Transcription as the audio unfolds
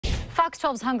Fox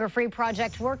 12's Hunger Free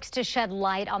Project works to shed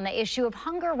light on the issue of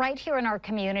hunger right here in our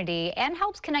community and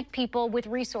helps connect people with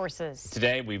resources.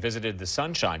 Today, we visited the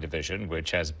Sunshine Division, which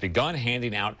has begun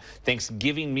handing out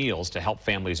Thanksgiving meals to help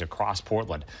families across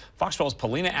Portland. Fox 12's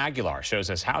Paulina Aguilar shows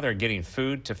us how they're getting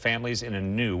food to families in a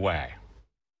new way.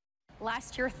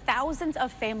 Last year, thousands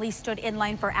of families stood in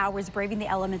line for hours braving the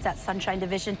elements at Sunshine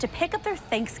Division to pick up their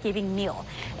Thanksgiving meal,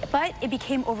 but it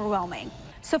became overwhelming.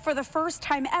 So for the first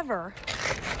time ever,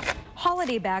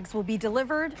 holiday bags will be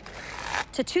delivered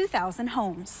to 2,000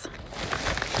 homes.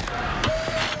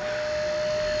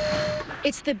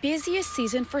 It's the busiest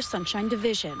season for Sunshine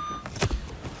Division,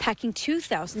 packing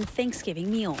 2,000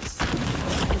 Thanksgiving meals.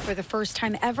 And for the first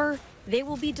time ever, they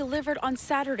will be delivered on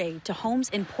Saturday to homes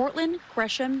in Portland,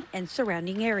 Gresham, and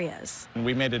surrounding areas.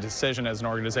 We made a decision as an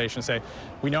organization to say,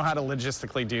 we know how to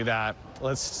logistically do that.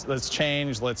 Let's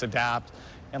change, let's adapt,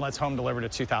 and let's home deliver to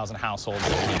 2,000 households.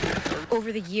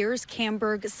 Over the years,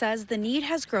 Camberg says the need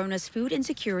has grown as food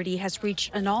insecurity has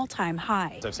reached an all-time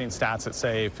high. I've seen stats that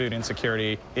say food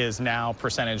insecurity is now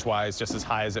percentage-wise just as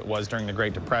high as it was during the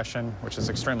Great Depression, which is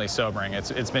extremely sobering.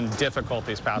 It's been difficult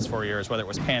these past 4 years, whether it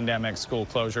was pandemics, school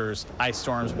closures, ice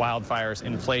storms, wildfires,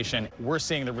 inflation. We're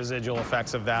seeing the residual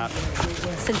effects of that.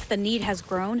 Since the need has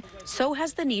grown, so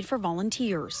has the need for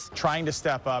volunteers. Trying to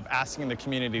step up, asking the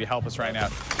community to help us right now.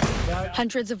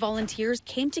 Hundreds of volunteers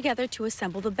came together to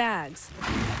assemble the bags.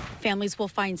 Families will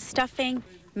find stuffing,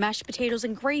 mashed potatoes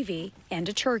and gravy, and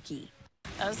a turkey.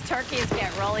 Those turkeys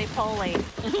get roly-poly.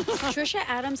 Trisha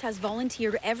Adams has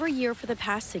volunteered every year for the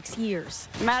past 6 years.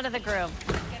 I'm out of the groove.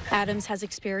 Adams has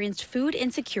experienced food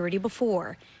insecurity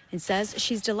before and says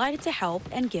she's delighted to help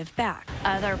and give back.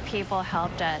 Other people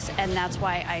helped us, and that's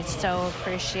why I so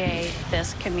appreciate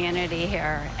this community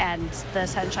here and the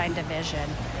Sunshine Division,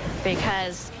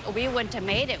 because we wouldn't have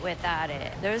made it without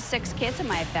it. There was 6 kids in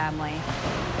my family.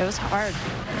 It was hard.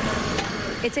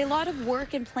 It's a lot of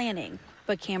work and planning,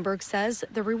 but Camberg says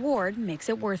the reward makes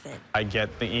it worth it. I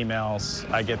get the emails,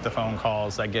 I get the phone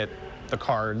calls, I get the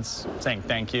cards saying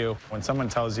thank you. When someone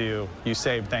tells you, you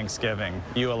saved Thanksgiving,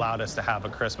 you allowed us to have a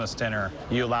Christmas dinner,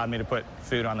 you allowed me to put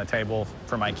food on the table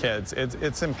for my kids, it's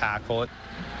impactful.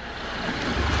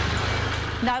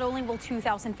 Not only will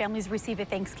 2,000 families receive a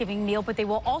Thanksgiving meal, but they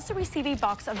will also receive a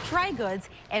box of dry goods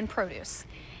and produce.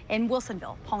 In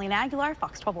Wilsonville, Paulina Aguilar,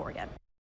 Fox 12 Oregon.